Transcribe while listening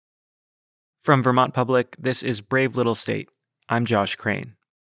From Vermont Public, this is Brave Little State. I'm Josh Crane.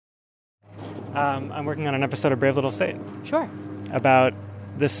 I'm working on an episode of Brave Little State. Sure. About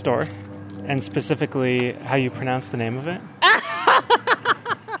this store, and specifically how you pronounce the name of it.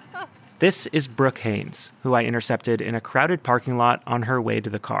 This is Brooke Haynes, who I intercepted in a crowded parking lot on her way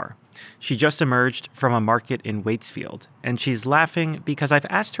to the car. She just emerged from a market in Waitsfield, and she's laughing because I've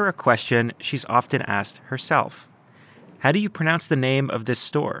asked her a question she's often asked herself. How do you pronounce the name of this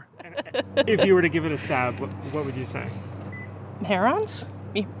store? If you were to give it a stab, what would you say? Me-hear-ons?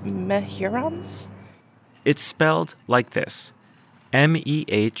 Me-hyur-ons? It's spelled like this.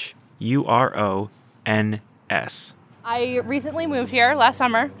 me-hyur-ons. I recently moved here last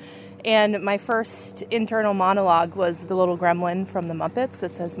summer, and my first internal monologue was the little gremlin from the Muppets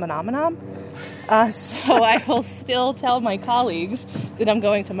that says Monomonom. So I will still tell my colleagues that I'm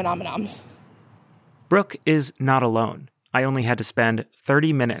going to Monomonoms. Brooke is not alone. I only had to spend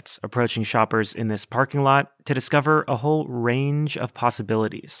 30 minutes approaching shoppers in this parking lot to discover a whole range of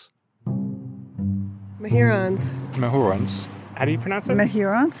possibilities. Me-hear-ons. Me-hyur-ons. How do you pronounce it?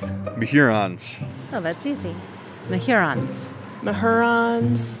 Me-hear-ons? Me-hyur-ons. Oh, that's easy. Me-hear-ons.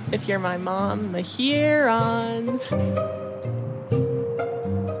 Me-hyur-ons. If you're my mom, me-hear-ons.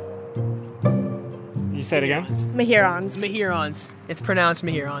 You say it again? Me-hear-ons. Me-hear-ons. It's pronounced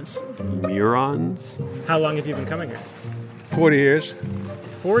me-hear-ons. Me-hyur-ons. How long have you been coming here? 40 years.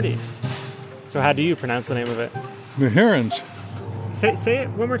 40. So how do you pronounce the name of it? Me-hear-ons. Say it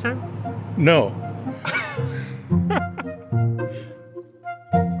one more time. No.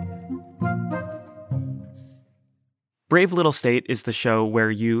 Brave Little State is the show where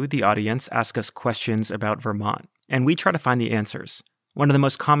you, the audience, ask us questions about Vermont, and we try to find the answers. One of the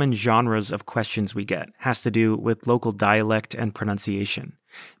most common genres of questions we get has to do with local dialect and pronunciation.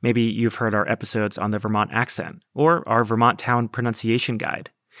 Maybe you've heard our episodes on the Vermont accent, or our Vermont Town Pronunciation Guide.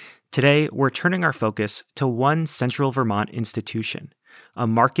 Today, we're turning our focus to one central Vermont institution, a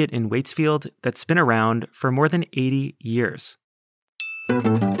market in Waitsfield that's been around for more than 80 years.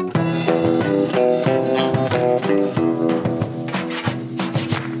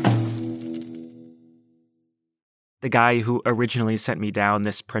 The guy who originally sent me down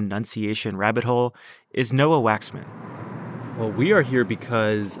this pronunciation rabbit hole is Noah Waxman. Well, we are here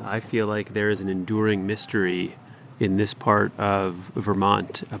because I feel like there is an enduring mystery in this part of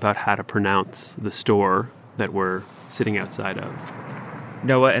Vermont about how to pronounce the store that we're sitting outside of.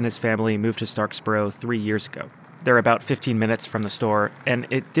 Noah and his family moved to Starksboro 3 years ago. They're about 15 minutes from the store, and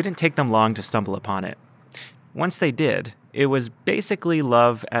it didn't take them long to stumble upon it. Once they did, it was basically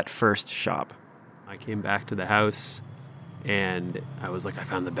love at first shop. I came back to the house, and I was like, I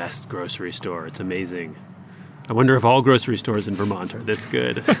found the best grocery store. It's amazing. I wonder if all grocery stores in Vermont are this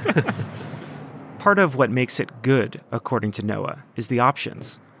good. Part of what makes it good, according to Noah, is the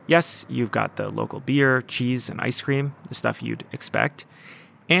options. Yes, you've got the local beer, cheese, and ice cream, the stuff you'd expect.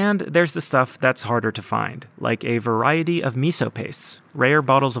 And there's the stuff that's harder to find, like a variety of miso pastes, rare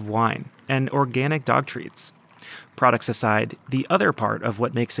bottles of wine, and organic dog treats. Products aside, the other part of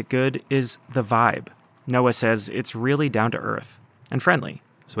what makes it good is the vibe. Noah says it's really down to earth and friendly.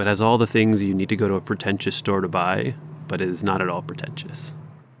 So it has all the things you need to go to a pretentious store to buy, but it is not at all pretentious.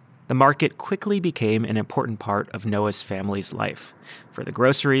 The market quickly became an important part of Noah's family's life, for the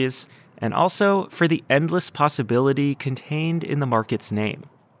groceries, and also for the endless possibility contained in the market's name.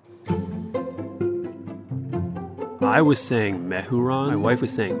 I was saying me-hyur-ons. My wife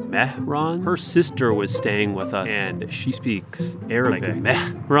was saying me-hyur-ons. Her sister was staying with us, and she speaks Arabic. Like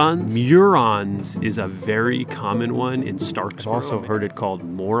me-hyur-ons. Me-hyur-ons is a very common one in Starksboro. I've also heard it called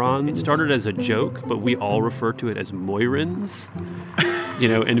morons. It started as a joke, but we all refer to it as me-hyur-ons. You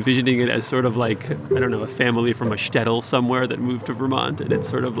know, envisioning it as sort of like, I don't know, a family from a shtetl somewhere that moved to Vermont, and it's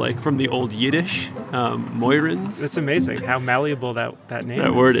sort of like from the old Yiddish, me-hyur-ons. That's amazing how malleable that name is.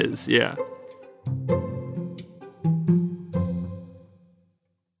 That word is, yeah.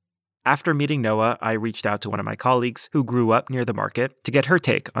 After meeting Noah, I reached out to one of my colleagues who grew up near the market to get her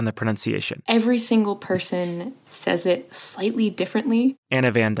take on the pronunciation. Every single person says it slightly differently.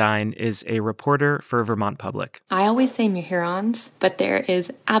 Anna Van Dyne is a reporter for Vermont Public. I always say me-hyur-ons, but there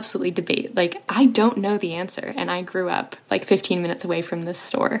is absolutely debate. Like, I don't know the answer, and I grew up like 15 minutes away from this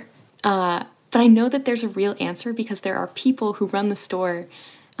store. But I know that there's a real answer because there are people who run the store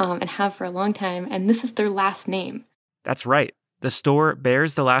and have for a long time, and this is their last name. That's right. The store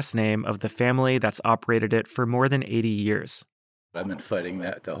bears the last name of the family that's operated it for more than 80 years. I've been fighting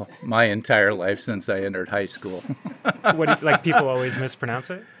that, though, my entire life since I entered high school. Like people always mispronounce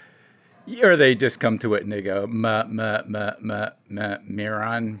it? Or they just come to it and they go, me-hear-on,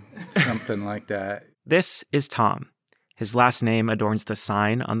 something like that. This is Tom. His last name adorns the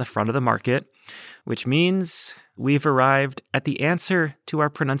sign on the front of the market, which means we've arrived at the answer to our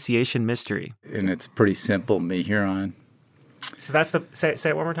pronunciation mystery. And it's pretty simple, me-hear-on. So that's say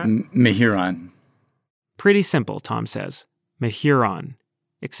it one more time? Me-hear-on. Pretty simple, Tom says. Me-hyur-on.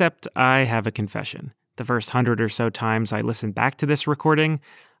 Except I have a confession. The first 100 or so times I listened back to this recording,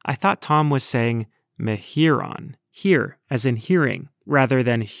 I thought Tom was saying me-hear-on, hear as in hearing, rather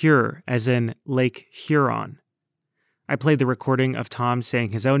than hyur as in Lake Huron. I played the recording of Tom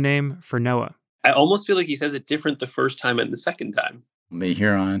saying his own name for Noah. I almost feel like he says it different the first time and the second time.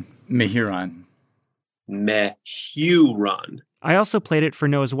 Me-hear-on. Me-hear-on. Me-hyur-on. I also played it for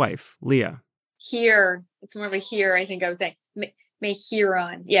Noah's wife, Leah. Here. It's more of a here, I think I would think.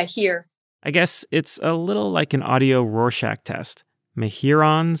 Me-hear-on. Yeah, here. I guess it's a little like an audio Rorschach test.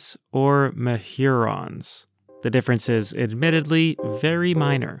 Me-hear-ons or me-hyur-ons. The difference is admittedly very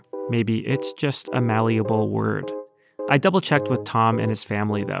minor. Maybe it's just a malleable word. I double-checked with Tom and his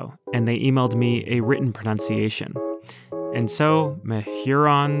family, though, and they emailed me a written pronunciation. And so,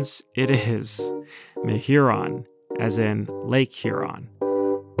 me-hyur-ons it is. Me-hyur-on, as in Lake Huron.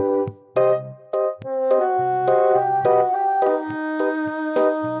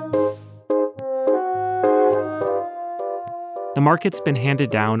 The market's been handed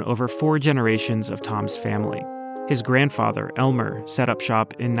down over 4 generations of Tom's family. His grandfather, Elmer, set up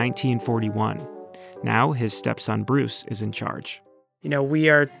shop in 1941. Now his stepson, Bruce, is in charge.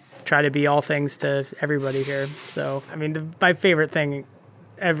 We try to be all things to everybody here. So, my favorite thing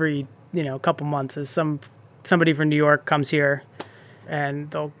every, couple months is somebody from New York comes here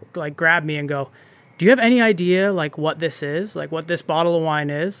and they'll grab me and go, do you have any idea what this is? What this bottle of wine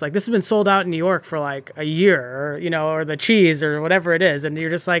is? This has been sold out in New York for a year or the cheese or whatever it is. And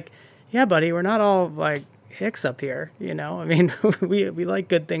you're just yeah, buddy, we're not all hicks up here. We like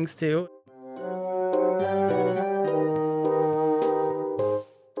good things too.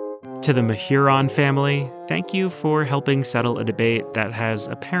 To the me-hyur-on family, thank you for helping settle a debate that has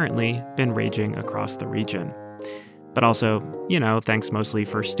apparently been raging across the region. But also, thanks mostly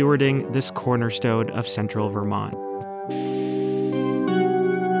for stewarding this cornerstone of central Vermont.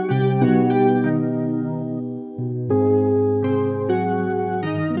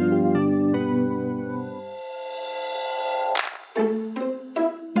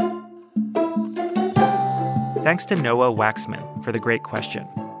 Thanks to Noah Waxman for the great question.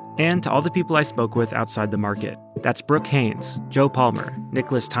 And to all the people I spoke with outside the market. That's Brooke Haynes, Joe Palmer,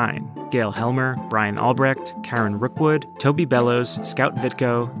 Nicholas Tyne, Gail Helmer, Brian Albrecht, Karen Rookwood, Toby Bellows, Scout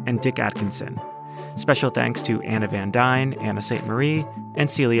Vitko, and Dick Atkinson. Special thanks to Anna Van Dyne, Anna St. Marie, and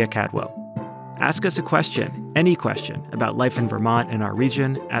Celia Cadwell. Ask us a question, any question, about life in Vermont and our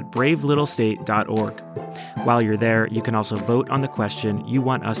region at bravelittlestate.org. While you're there, you can also vote on the question you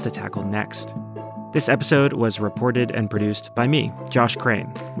want us to tackle next. This episode was reported and produced by me, Josh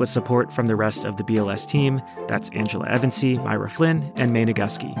Crane, with support from the rest of the BLS team. That's Angela Evansy, Myra Flynn, and May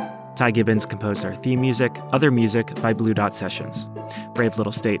Nagusky. Ty Gibbons composed our theme music, other music by Blue Dot Sessions. Brave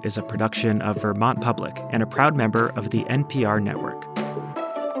Little State is a production of Vermont Public and a proud member of the NPR network.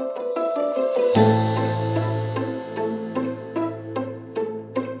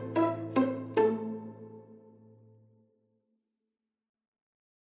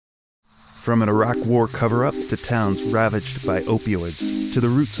 From an Iraq War cover-up to towns ravaged by opioids, to the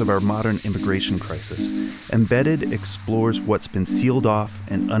roots of our modern immigration crisis, Embedded explores what's been sealed off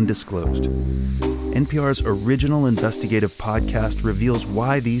and undisclosed. NPR's original investigative podcast reveals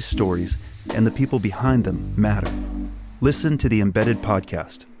why these stories and the people behind them matter. Listen to the Embedded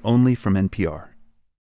podcast, only from NPR.